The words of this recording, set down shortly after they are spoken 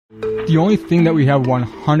The only thing that we have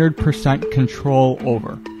 100% control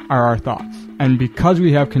over are our thoughts. And because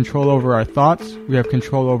we have control over our thoughts, we have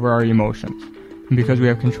control over our emotions. And because we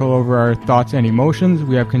have control over our thoughts and emotions,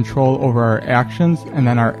 we have control over our actions. And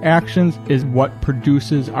then our actions is what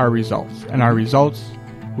produces our results. And our results,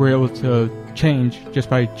 we're able to change just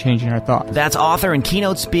by changing our thoughts. That's author and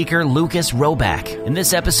keynote speaker Lucas Roback. In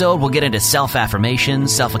this episode, we'll get into self-affirmation,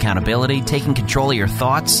 self-accountability, taking control of your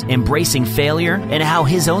thoughts, embracing failure, and how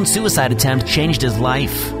his own suicide attempt changed his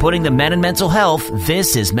life. Putting the men in mental health,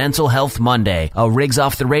 this is Mental Health Monday, a Riggs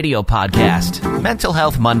Off the Radio podcast. Mental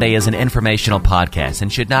Health Monday is an informational podcast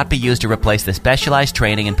and should not be used to replace the specialized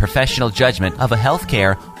training and professional judgment of a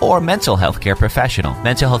healthcare or mental health care professional.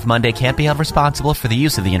 Mental Health Monday can't be held responsible for the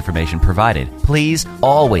use of the information provided. Please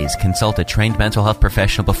always consult a trained mental health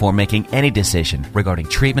professional before making any decision regarding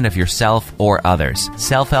treatment of yourself or others.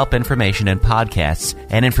 Self-help information and podcasts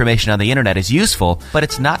and information on the internet is useful, but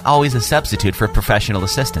it's not always a substitute for professional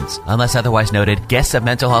assistance. Unless otherwise noted, guests of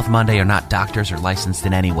Mental Health Monday are not doctors or licensed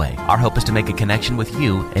in any way. Our hope is to make a connection with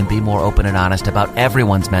you and be more open and honest about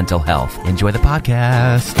everyone's mental health. Enjoy the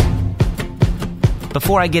podcast.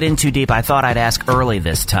 Before I get in too deep, I thought I'd ask early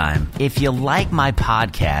this time. If you like my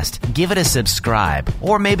podcast, give it a subscribe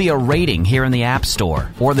or maybe a rating here in the App Store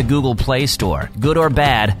or the Google Play Store. Good or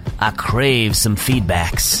bad, I crave some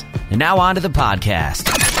feedbacks. And now on to the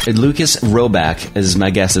podcast. Lucas Roback is my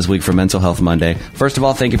guest this week for Mental Health Monday. First of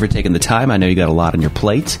all, thank you for taking the time. I know you got a lot on your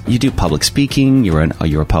plate. You do public speaking. You're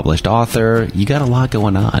a published author. You got a lot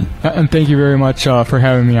going on. And thank you very much for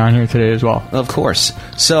having me on here today as well. Of course.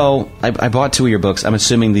 So I bought 2 of your books. I'm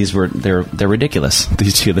assuming they're ridiculous.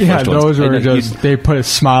 These 2 of the first ones. Those were they put a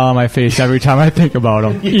smile on my face every time I think about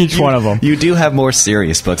them. Each one of them. You do have more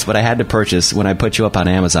serious books, but I had to purchase, when I put you up on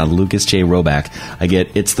Amazon, Lucas J. Roback, I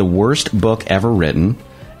get It's the Worst Book Ever Written.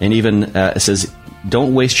 And even it says,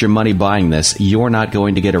 don't waste your money buying this. You're not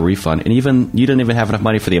going to get a refund. And even you didn't even have enough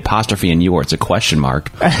money for the apostrophe in your. It's a question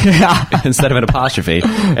mark instead of an apostrophe.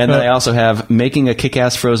 And then I also have Making a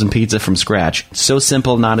Kick-Ass Frozen Pizza from Scratch. So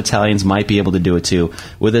simple, non-Italians might be able to do it too.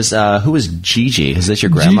 With this, who is Gigi? Is this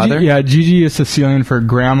your grandmother? Gigi is Sicilian for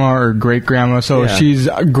grandma or great-grandma. So she's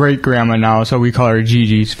a great-grandma now, so we call her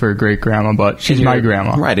Gigi's for great-grandma, but she's my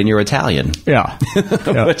grandma. Right, and you're Italian. Yeah.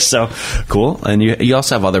 Which so cool. And you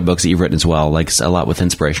also have other books that you've written as well, like a lot with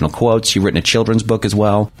inspirational quotes. You've written a children's book as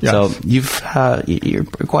well. Yes. So you're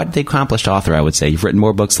quite the accomplished author, I would say. You've written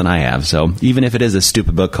more books than I have. So even if it is a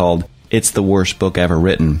stupid book called It's the Worst Book Ever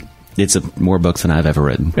Written, it's more books than I've ever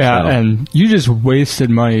written. Yeah, so. And you just wasted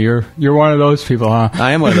money. You're one of those people, huh?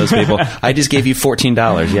 I am one of those people. I just gave you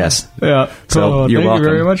 $14, yes. Yeah. So you're welcome. Thank you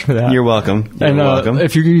very much for that. You're welcome. You're welcome.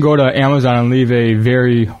 If you can go to Amazon and leave a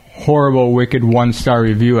very horrible, wicked 1-star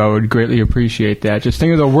review, I would greatly appreciate that. Just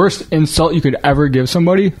think of the worst insult you could ever give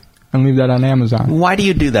somebody and leave that on Amazon. Why do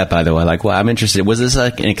you do that, by the way? Like, well, I'm interested. Was this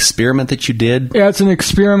like an experiment that you did? Yeah, it's an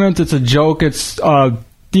experiment. It's a joke. It's the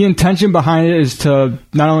intention behind it is to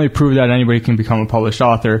not only prove that anybody can become a published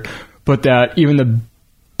author, but that even the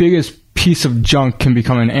biggest piece of junk can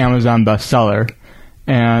become an Amazon bestseller,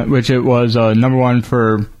 and which it was number 1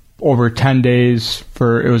 for over 10 days.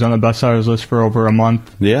 It was on the bestsellers list for over a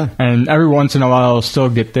month. Yeah. And every once in a while it'll still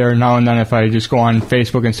get there. Now and then if I just go on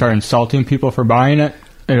Facebook and start insulting people for buying it,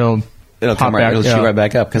 it'll come right. It'll shoot right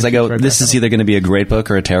back up. Because I go, this is either going to be a great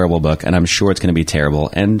book or a terrible book, and I'm sure it's going to be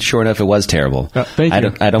terrible. And sure enough, it was terrible. Thank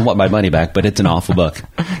you. I don't want my money back, but it's an awful book.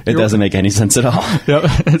 It doesn't make any sense at all.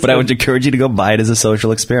 But I would encourage you to go buy it as a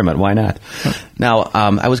social experiment. Why not? Now,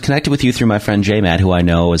 I was connected with you through my friend J-Matt, who I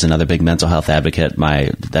know is another big mental health advocate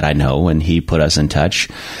that I know, and he put us in touch.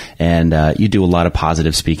 And you do a lot of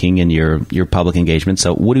positive speaking in your public engagement.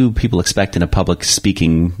 So what do people expect in a public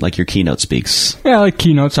speaking, like your keynote speaks? Yeah, like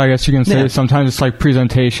keynotes, I guess you can say. Yeah. Sometimes it's like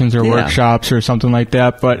presentations or workshops or something like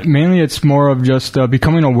that. But mainly it's more of just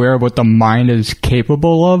becoming aware of what the mind is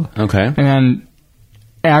capable of. Okay. And then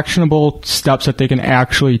actionable steps that they can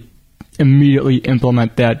actually immediately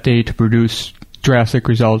implement that day to produce drastic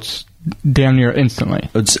results damn near instantly.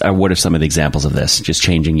 What are some of the examples of this? Just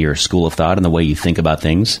changing your school of thought and the way you think about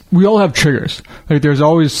things? We all have triggers. Like there's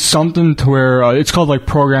always something to where it's called like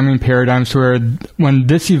programming paradigms, to where when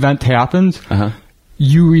this event happens,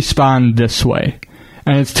 you respond this way.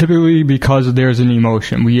 And it's typically because there's an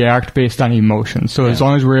emotion. We act based on emotion. So as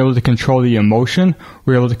long as we're able to control the emotion,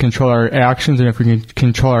 we're able to control our actions. And if we can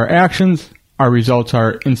control our actions, our results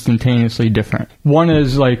are instantaneously different. One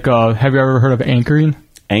is like, have you ever heard of anchoring?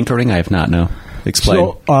 Anchoring? I have not, no.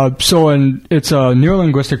 Explain. It's a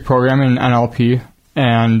neuro-linguistic program in NLP.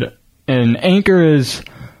 And an anchor is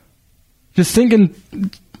just thinking,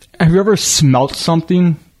 have you ever smelt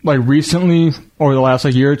something like recently over the last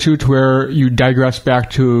like year or two to where you digress back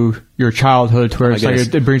to your childhood to where it's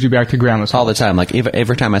like it brings you back to grandma's house. All the time. Like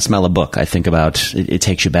every time I smell a book, I think about it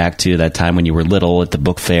takes you back to that time when you were little at the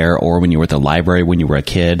book fair, or when you were at the library when you were a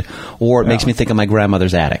kid, or it makes me think of my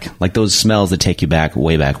grandmother's attic. Like those smells that take you back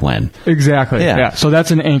way back when. Exactly. Yeah. So that's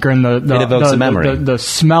an anchor in it evokes a memory. The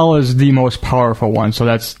smell is the most powerful one. So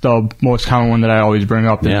that's the most common one that I always bring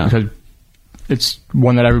up because it's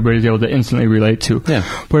one that everybody's able to instantly relate to. Yeah.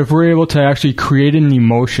 But if we're able to actually create an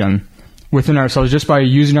emotion within ourselves just by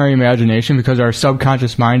using our imagination, because our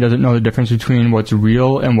subconscious mind doesn't know the difference between what's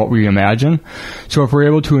real and what we imagine. So if we're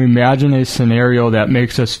able to imagine a scenario that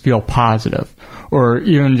makes us feel positive, or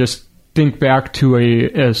even just think back to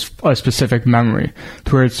a specific memory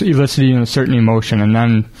to where it's eliciting a certain emotion, and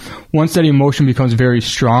then once that emotion becomes very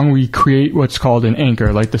strong, we create what's called an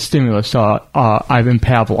anchor, like the stimulus. Ivan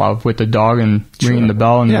Pavlov with the dog and ringing the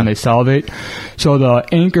bell, and then they salivate. So the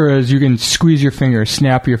anchor is you can squeeze your fingers,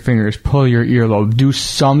 snap your fingers, pull your earlobe, do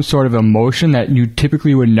some sort of emotion that you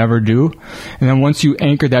typically would never do, and then once you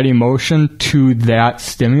anchor that emotion to that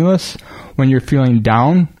stimulus, when you're feeling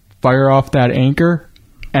down, fire off that anchor.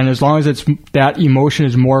 And as long as that emotion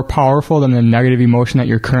is more powerful than the negative emotion that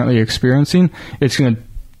you're currently experiencing, it's going to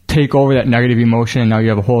take over that negative emotion, and now you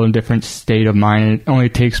have a whole different state of mind. And it only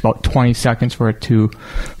takes about 20 seconds for it to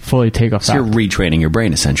fully take effect. So you're retraining your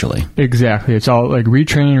brain, essentially. Exactly. It's all like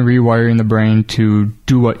retraining and rewiring the brain to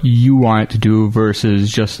do what you want it to do versus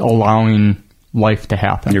just allowing life to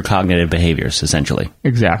happen. Your cognitive behaviors, essentially.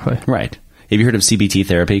 Exactly. Right. Have you heard of CBT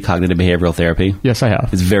therapy, cognitive behavioral therapy? Yes, I have.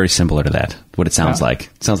 It's very similar to that, what it sounds like.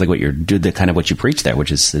 It sounds like what you're doing, the kind of what you preach there,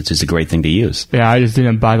 which is a great thing to use. Yeah, I just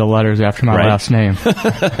didn't buy the letters after my last name.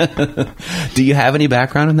 Do you have any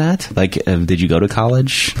background in that? Like, did you go to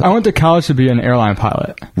college? I went to college to be an airline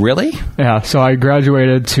pilot. Really? Yeah, so I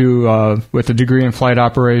graduated with a degree in flight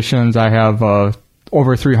operations. I have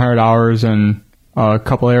over 300 hours and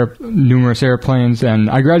numerous airplanes, and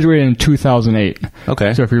I graduated in 2008.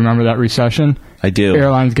 Okay. So if you remember that recession, I do.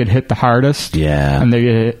 Airlines get hit the hardest. Yeah. And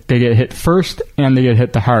they get hit first, and they get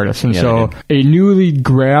hit the hardest. And so a new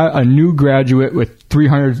graduate with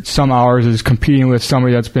 300 some hours is competing with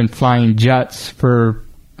somebody that's been flying jets for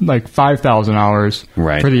like 5,000 hours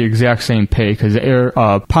for the exact same pay, because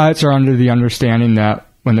pilots are under the understanding that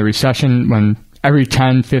when every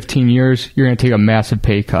 10, 15 years, you're going to take a massive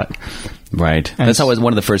pay cut. Right. And that's always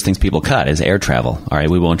one of the first things people cut is air travel. All right,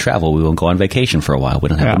 we won't travel. We won't go on vacation for a while. We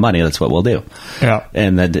don't have the money. That's what we'll do. Yeah.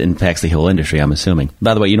 And that impacts the whole industry, I'm assuming.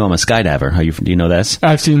 By the way, you know I'm a skydiver. Do you know this?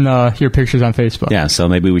 I've seen your pictures on Facebook. Yeah, so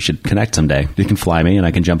maybe we should connect someday. You can fly me and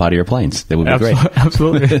I can jump out of your planes. That would be great.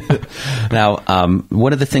 Absolutely. Now,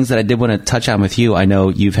 one of the things that I did want to touch on with you, I know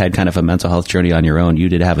you've had kind of a mental health journey on your own. You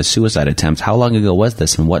did have a suicide attempt. How long ago was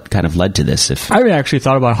this, and what kind of led to this? I haven't actually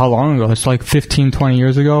thought about how long ago. It's like 15, 20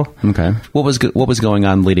 years ago. Okay. What was going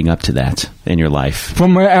on leading up to that in your life?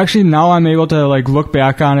 Actually, now I'm able to like look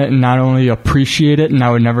back on it and not only appreciate it, and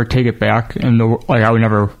I would never take it back, and I would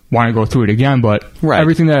never want to go through it again. But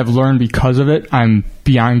everything that I've learned because of it, I'm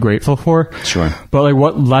beyond grateful for. Sure. But like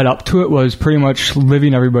what led up to it was pretty much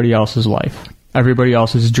living everybody else's life, everybody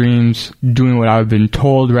else's dreams, doing what I've been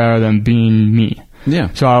told rather than being me.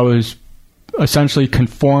 Yeah. So I was essentially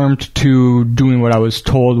conformed to doing what I was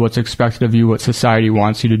told, what's expected of you, what society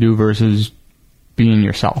wants you to do versus being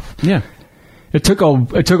yourself. Yeah. It took a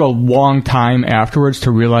long time afterwards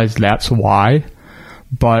to realize that's why.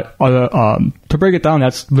 But to break it down,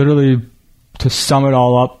 that's literally, to sum it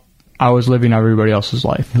all up, I was living everybody else's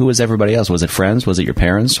life. Who was everybody else? Was it friends? Was it your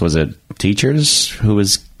parents? Was it teachers? Who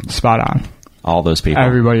was... Spot on. All those people.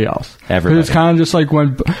 Everybody else. Everybody. It's kind of just like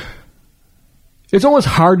when... It's almost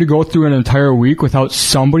hard to go through an entire week without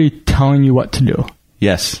somebody telling you what to do.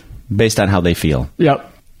 Yes. Based on how they feel.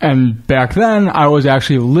 Yep. And back then, I was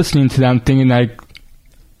actually listening to them thinking like,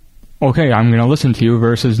 okay, I'm going to listen to you,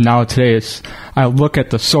 versus now today, I look at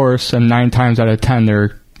the source, and 9 times out of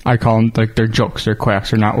 10, I call them like they're jokes, they're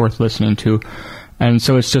quacks, they're not worth listening to. And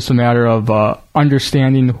so it's just a matter of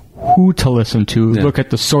understanding who to listen to, look at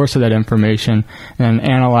the source of that information, and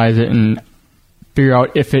then analyze it and figure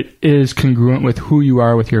out if it is congruent with who you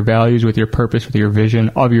are, with your values, with your purpose, with your vision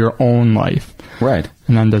of your own life. Right.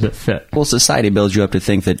 And then does it fit? Well, society builds you up to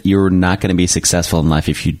think that you're not going to be successful in life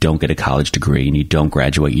if you don't get a college degree, and you don't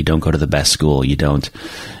graduate, you don't go to the best school, you don't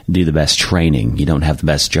do the best training, you don't have the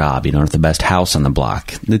best job, you don't have the best house on the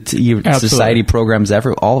block. Society programs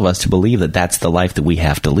all of us to believe that that's the life that we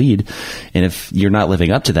have to lead. And if you're not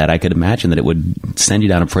living up to that, I could imagine that it would send you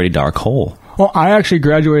down a pretty dark hole. Well, I actually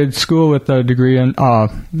graduated school with a degree in,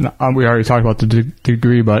 we already talked about the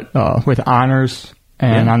degree, but with honors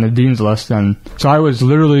and on the dean's list. And so I was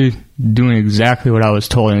literally doing exactly what I was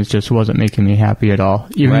told, and it just wasn't making me happy at all.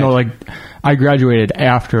 Even though, like, I graduated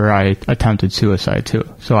after I attempted suicide too.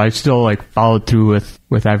 So I still, like, followed through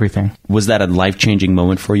with everything. Was that a life-changing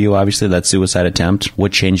moment for you, obviously, that suicide attempt?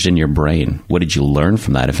 What changed in your brain? What did you learn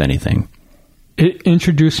from that, if anything? It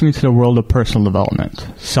introduced me to the world of personal development,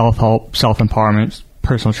 self-help, self-empowerment,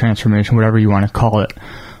 personal transformation, whatever you want to call it.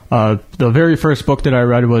 The very first book that I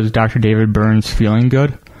read was Dr. David Burns' Feeling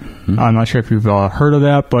Good. I'm not sure if you've heard of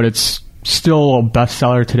that, but it's still a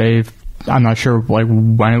bestseller today. I'm not sure like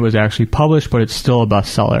when it was actually published, but it's still a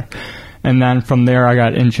bestseller. And then from there, I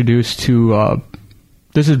got introduced to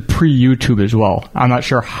this is pre-YouTube as well. I'm not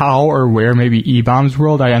sure how or where, maybe E-Bombs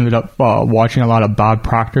World. I ended up watching a lot of Bob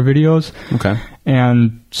Proctor videos. Okay.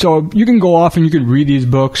 And so you can go off and you can read these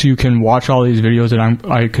books, you can watch all these videos that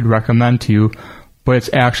I could recommend to you, but it's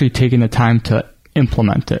actually taking the time to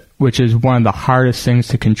implement it, which is one of the hardest things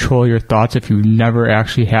to control your thoughts if you've never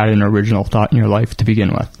actually had an original thought in your life to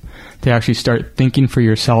begin with. To actually start thinking for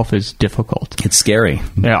yourself is difficult. It's scary.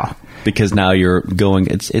 Yeah. Because now you're going,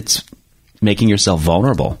 it's making yourself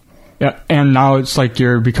vulnerable. Yeah, and now it's like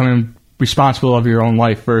you're becoming responsible of your own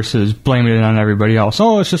life versus blaming it on everybody else.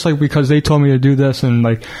 Oh, it's just like because they told me to do this, and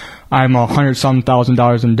like I'm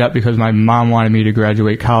 $100,000 in debt because my mom wanted me to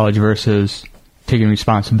graduate college versus taking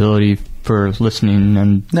responsibility for listening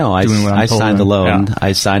and doing what I'm told. I signed the loan. Yeah.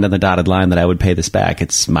 I signed on the dotted line that I would pay this back.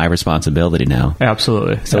 It's my responsibility now.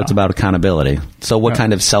 Absolutely. So it's about accountability. So what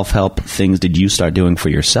kind of self-help things did you start doing for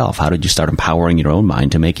yourself? How did you start empowering your own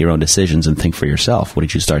mind to make your own decisions and think for yourself? What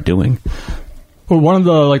did you start doing? Well, one of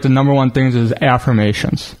the number one things is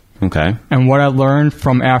affirmations. Okay. And what I learned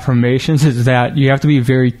from affirmations is that you have to be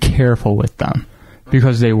very careful with them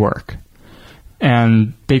because they work.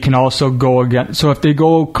 And they can also go against... So if they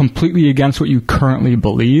go completely against what you currently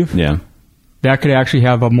believe, that could actually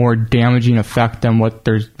have a more damaging effect than what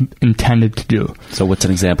they're intended to do. So what's an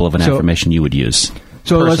example of an affirmation you would use?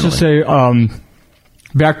 So personally? Let's just say,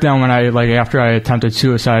 back then when after I attempted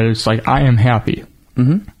suicide, it's like, I am happy.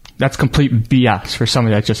 Mm-hmm. That's complete BS for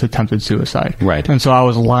somebody that just attempted suicide. Right. And so I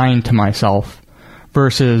was lying to myself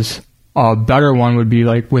versus... A better one would be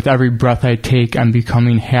like, with every breath I take, I'm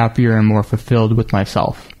becoming happier and more fulfilled with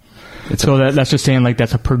myself. That's just saying like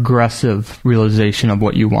that's a progressive realization of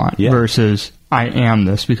what you want versus I am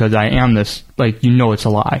this because I am this. Like, it's a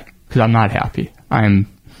lie because I'm not happy. I'm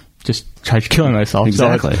just killing myself.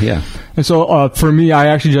 Exactly. And so for me, I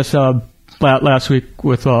actually just last week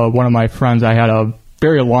with one of my friends, I had a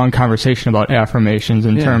very long conversation about affirmations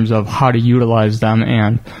in terms of how to utilize them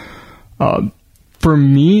and. For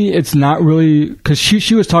me, it's not really... Because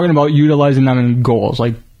she was talking about utilizing them in goals.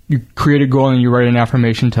 Like, you create a goal and you write an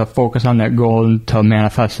affirmation to focus on that goal and to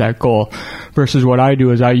manifest that goal. Versus what I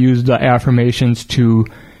do is I use the affirmations to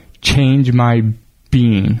change my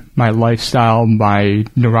being, my lifestyle, my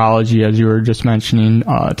neurology, as you were just mentioning,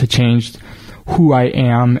 to change who I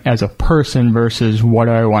am as a person versus what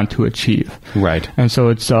I want to achieve. Right. And so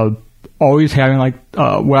it's... always having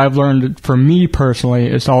what I've learned for me personally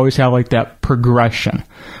is to always have like that progression.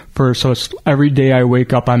 So it's every day I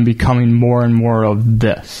wake up, I'm becoming more and more of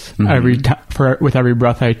this. Mm-hmm. With every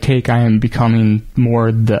breath I take, I am becoming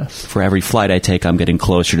more this. For every flight I take, I'm getting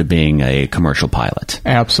closer to being a commercial pilot.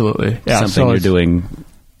 Absolutely. Yeah.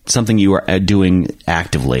 Something you are doing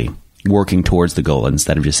actively. Working towards the goal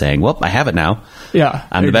instead of just saying, well, I have it now. Yeah,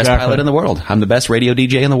 I'm the best pilot in the world. I'm the best radio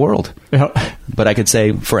DJ in the world. Yep. But I could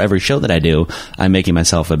say for every show that I do, I'm making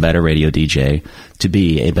myself a better radio DJ, to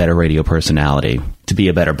be a better radio personality, to be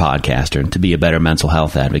a better podcaster, to be a better mental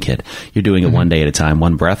health advocate. You're doing it one day at a time,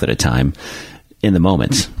 one breath at a time, in the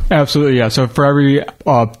moment. Absolutely, yeah. So for every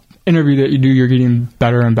interview that you do, you're getting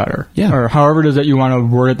better and better. Yeah. Or however it is that you want to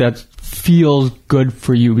word it that feels good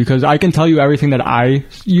for you. Because I can tell you everything that I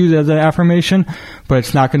use as an affirmation, but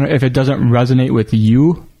it's not going to, if it doesn't resonate with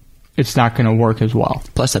you, it's not going to work as well.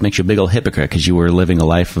 Plus, that makes you a big old hypocrite because you were living a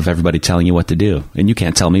life of everybody telling you what to do. And you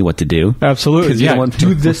can't tell me what to do. Absolutely. Yeah.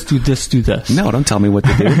 Do this, do this, do this. No, don't tell me what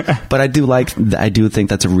to do. But I do think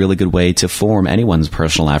that's a really good way to form anyone's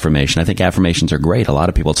personal affirmation. I think affirmations are great. A lot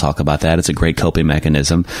of people talk about that. It's a great coping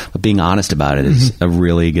mechanism. But being honest about it is a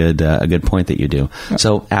really good point that you do.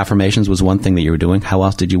 So affirmations was one thing that you were doing. How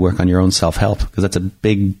else did you work on your own self-help? Because that's a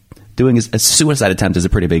big... Doing a suicide attempt is a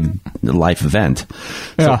pretty big life event.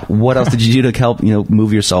 So what else did you do to help,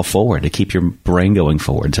 move yourself forward, to keep your brain going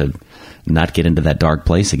forward, to not get into that dark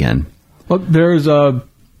place again? Well, there's a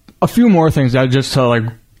few more things that just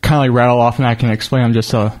to kind of rattle off and I can explain them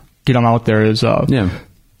just to get them out there. Is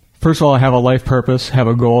first of all, have a life purpose, have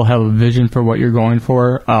a goal, have a vision for what you're going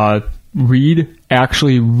for.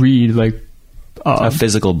 Actually read a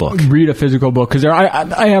physical book. Read a physical book. Because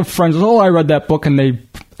I have friends, I read that book, and they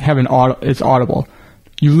have it's audible.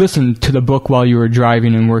 You listen to the book while you were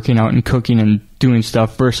driving and working out and cooking and doing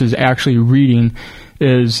stuff versus actually reading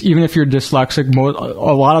is, even if you're dyslexic,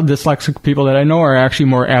 a lot of dyslexic people that I know are actually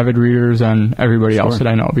more avid readers than everybody else that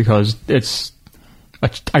I know, because it's,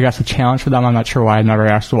 I guess, a challenge for them. I'm not sure why. I never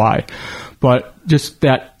asked why. But just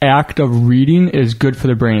that act of reading is good for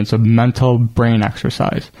the brain. It's a mental brain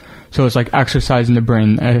exercise. So it's like exercising the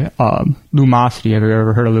brain. Lumosity. Have you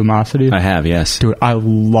ever heard of Lumosity? I have, yes. Dude, I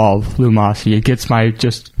love Lumosity. It gets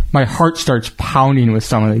my heart starts pounding with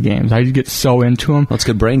some of the games. I get so into them. Well, it's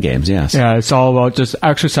good brain games, yes. Yeah, it's all about just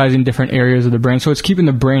exercising different areas of the brain. So it's keeping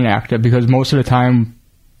the brain active, because most of the time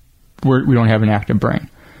we don't have an active brain.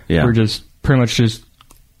 Yeah. We're just pretty much just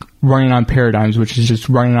running on paradigms, which is just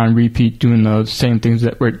running on repeat, doing the same things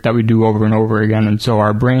that we do over and over again. And so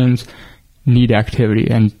our brains need activity.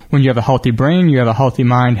 And when you have a healthy brain, you have a healthy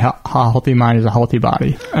mind. A healthy mind is a healthy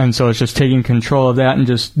body. And so it's just taking control of that and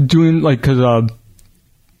just doing, because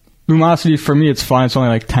Lumosity, for me, it's fun. It's only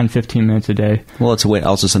like 10, 15 minutes a day. Well, it's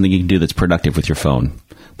also something you can do that's productive with your phone.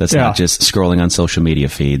 That's not just scrolling on social media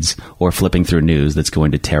feeds or flipping through news that's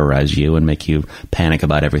going to terrorize you and make you panic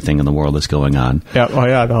about everything in the world that's going on. Yeah, oh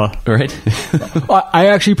yeah. Right? I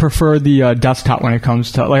actually prefer the desktop when it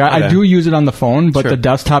comes to, I do use it on the phone, but the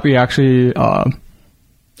desktop you actually... of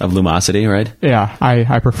Lumosity, right? Yeah,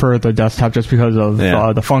 I prefer the desktop just because of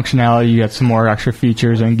the functionality. You get some more extra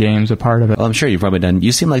features and games a part of it. Well, I'm sure you've probably done...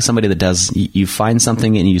 You seem like somebody that does... You find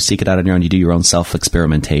something and you seek it out on your own. You do your own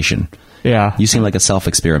self-experimentation. Yeah. You seem like a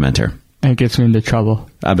self-experimenter. And it gets me into trouble.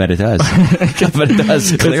 I bet it does. I bet it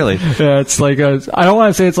does, clearly. It's like I don't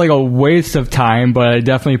want to say it's like a waste of time, but I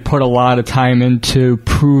definitely put a lot of time into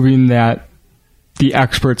proving that the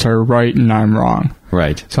experts are right and I'm wrong.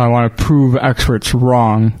 Right. So I want to prove experts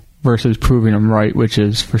wrong versus proving them right, which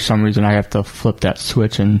is, for some reason, I have to flip that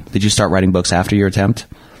switch. And did you start writing books after your attempt?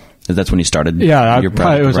 That's when you started? Yeah,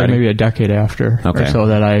 it was like maybe a decade after or so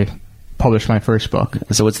that I published my first book.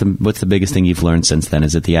 So what's the biggest thing you've learned since then?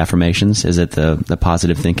 Is it the affirmations? Is it the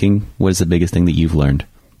positive thinking? What is the biggest thing that you've learned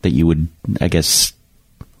that you would, I guess,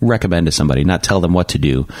 recommend to somebody? Not tell them what to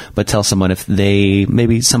do, but tell someone if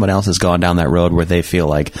maybe someone else has gone down that road where they feel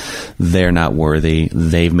like they're not worthy,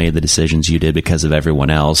 they've made the decisions you did because of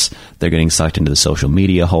everyone else, they're getting sucked into the social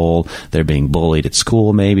media hole, they're being bullied at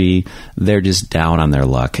school maybe, they're just down on their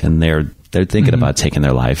luck and they're thinking about taking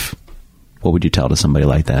their life. What would you tell to somebody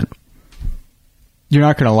like that? You're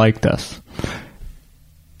not going to like this.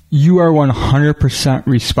 You are 100%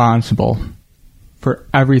 responsible for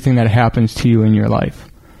everything that happens to you in your life.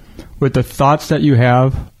 With the thoughts that you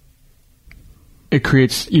have, it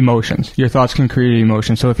creates emotions. Your thoughts can create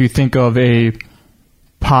emotions. So if you think of a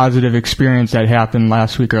positive experience that happened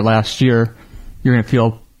last week or last year, you're going to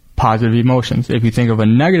feel positive emotions. If you think of a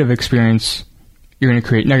negative experience, you're going to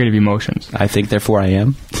create negative emotions. I think, therefore I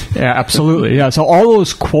am. Yeah, absolutely. Yeah. So all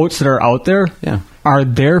those quotes that are out there are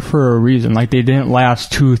there for a reason. Like, they didn't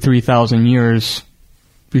last 2,000-3,000 years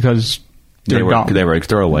because they were dumb. They were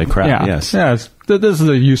throwaway crap. Yeah. Yes. Yeah. This is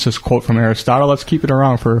a useless quote from Aristotle. Let's keep it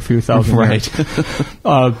around for a few thousand years.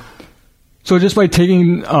 So just by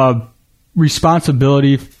taking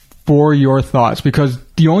responsibility for your thoughts, because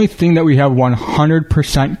the only thing that we have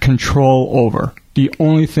 100% control over, the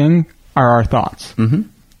only thing are our thoughts. Mm-hmm.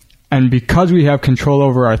 And because we have control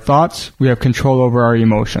over our thoughts, we have control over our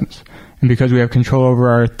emotions. And because we have control over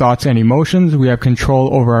our thoughts and emotions, we have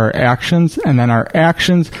control over our actions. And then our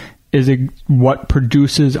actions is what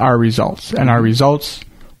produces our results. And our results,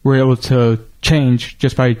 we're able to change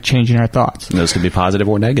just by changing our thoughts. And those can be positive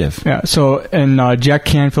or negative. Yeah. So in Jack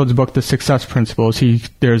Canfield's book, The Success Principles,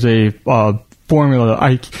 there's a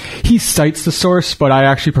formula. He cites the source, but I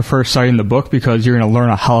actually prefer citing the book because you're going to learn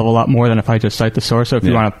a hell of a lot more than if I just cite the source. So if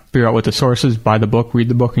you want to figure out what the source is, buy the book, read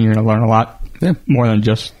the book, and you're going to learn a lot more than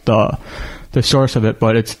just the source of it.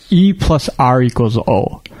 But it's E plus R equals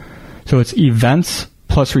O. So it's events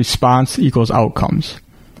plus response equals outcomes.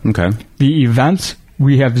 Okay. The events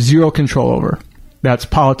we have zero control over. That's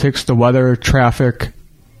politics, the weather, traffic,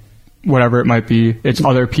 whatever it might be. It's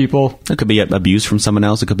other people. It could be abuse from someone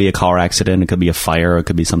else. It could be a car accident. It could be a fire. It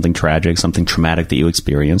could be something tragic, something traumatic that you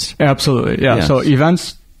experienced. Absolutely. Yeah. Yes. So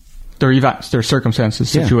events, they're circumstances,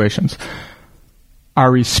 situations.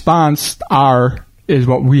 Our response, R, is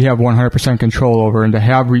what we have 100% control over. And to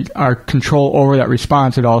have our control over that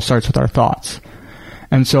response, it all starts with our thoughts.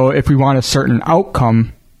 And so if we want a certain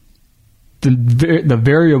outcome, the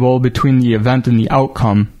variable between the event and the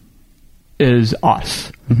outcome is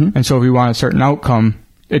us. Mm-hmm. And so if we want a certain outcome,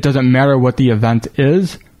 it doesn't matter what the event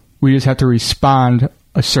is. We just have to respond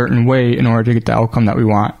a certain way in order to get the outcome that we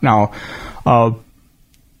want. Now,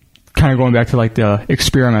 kind of going back to like the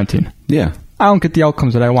experimenting. Yeah. I don't get the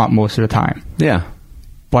outcomes that I want most of the time. Yeah.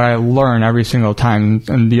 But I learn every single time.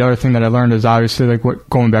 And the other thing that I learned is obviously like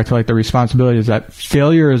going back to like the responsibility is that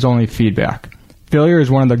failure is only feedback. Failure is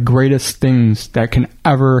one of the greatest things that can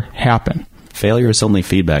ever happen. Failure is only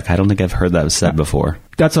feedback. I don't think I've heard that said before.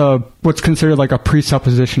 That's what's considered like a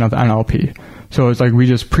presupposition of NLP. So it's like we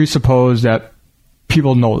just presuppose that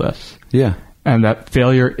people know this. Yeah. And that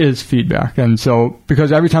failure is feedback. And so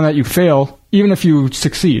because every time that you fail, even if you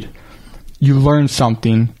succeed, you learn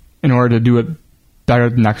something in order to do it better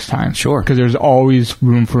the next time. Sure. Because there's always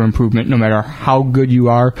room for improvement, no matter how good you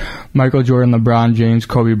are. Michael Jordan, LeBron James,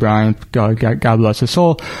 Kobe Bryant, God bless his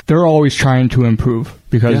soul, they're always trying to improve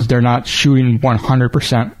because they're not shooting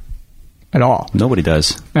 100% at all. Nobody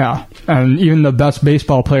does. Yeah. And even the best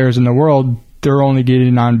baseball players in the world, they're only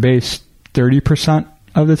getting on base 30%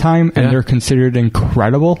 of the time, and they're considered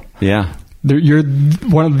incredible. Yeah. You're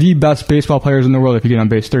one of the best baseball players in the world if you get on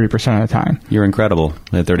base 30% of the time. You're incredible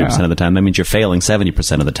at 30% of the time. That means you're failing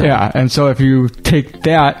 70% of the time. Yeah, and so if you take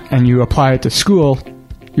that and you apply it to school,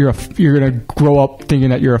 you're going to grow up thinking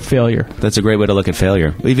that you're a failure. That's a great way to look at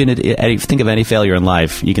failure. Even if you think of any failure in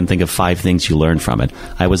life, you can think of 5 things you learned from it.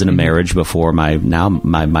 I was in a marriage before my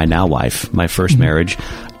now wife, my first marriage.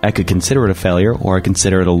 I could consider it a failure, or I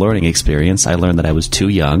consider it a learning experience. I learned that I was too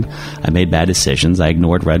young. I made bad decisions. I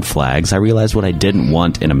ignored red flags. I realized what I didn't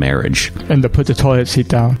want in a marriage. And to put the toilet seat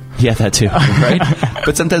down. Yeah, that too, right?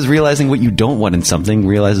 But sometimes realizing what you don't want in something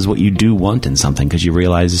realizes what you do want in something, because you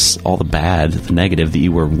realize all the bad, the negative that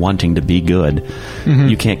you were wanting to be good.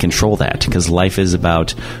 You can't control that, because life is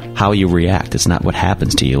about how you react. It's not what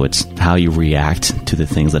happens to you. It's how you react to the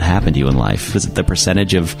things that happen to you in life. Is it the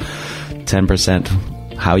percentage of 10%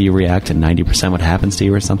 how you react and 90% what happens to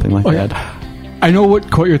you, or something like that? I know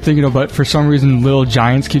what quote you're thinking of, but for some reason Little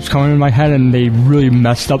Giants keeps coming in my head, and they really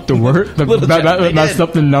messed up the word, messed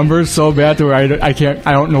up the numbers so bad to where I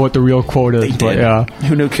don't know what the real quote is. But yeah,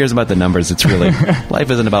 who cares about the numbers? It's really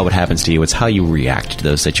life isn't about what happens to you; it's how you react to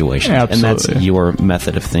those situations, Absolutely. And that's your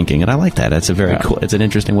method of thinking. And I like that. That's a very cool. It's an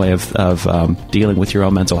interesting way of dealing with your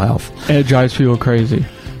own mental health. And it drives people crazy.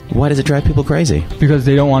 Why does it drive people crazy? Because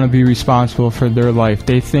they don't want to be responsible for their life.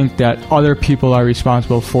 They think that other people are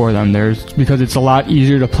responsible for them. Because it's a lot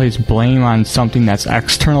easier to place blame on something that's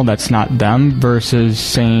external, that's not them, versus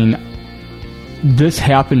saying, this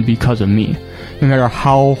happened because of me. No matter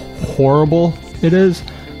how horrible it is,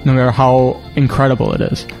 no matter how incredible it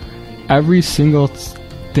is. Every single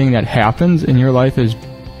thing that happens in your life is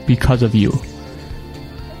because of you.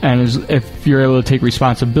 And if you're able to take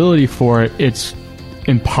responsibility for it, it's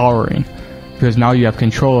empowering, because now you have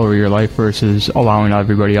control over your life versus allowing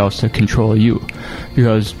everybody else to control you,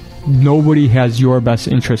 because nobody has your best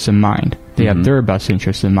interests in mind. They have their best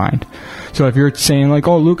interests in mind. So if you're saying like,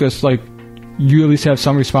 oh, Lucas, like, you at least have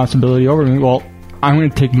some responsibility over me, well, I'm going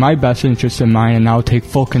to take my best interests in mind and now take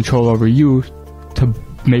full control over you to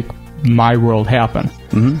make my world happen.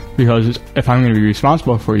 Because if I'm going to be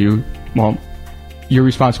responsible for you, well, your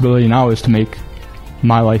responsibility now is to make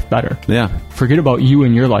my life better. Yeah. Forget about you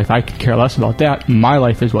and your life. I could care less about that. My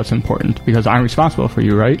life is what's important, because I'm responsible for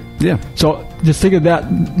you, right? Yeah. So just think of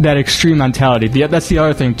that extreme mentality. That's the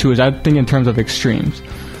other thing too, is I think in terms of extremes.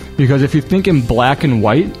 Because if you think in black and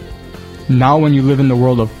white, now when you live in the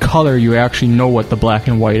world of color, you actually know what the black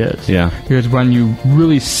and white is. Yeah. Because when you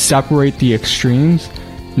really separate the extremes,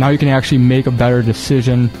 now you can actually make a better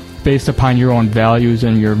decision based upon your own values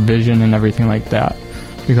and your vision and everything like that.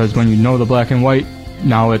 Because when you know the black and white,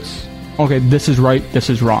 now it's, okay, this is right, this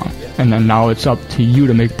is wrong. And then now it's up to you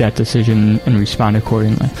to make that decision and respond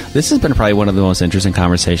accordingly. This has been probably one of the most interesting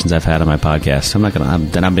conversations I've had on my podcast.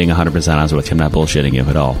 I'm being 100% honest with you. I'm not bullshitting you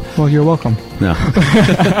at all. Well, you're welcome. No.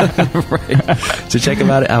 Right. So check them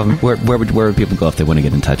out. Where would people go if they want to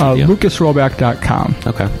get in touch with you? LucasRoback.com.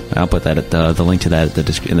 Okay. I'll put that at the link to that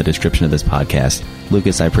in the description of this podcast.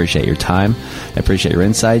 Lucas, I appreciate your time. I appreciate your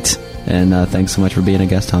insights. And thanks so much for being a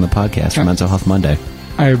guest on the podcast for Mental Health Monday.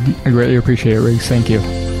 I greatly appreciate it, Riggs. Thank you.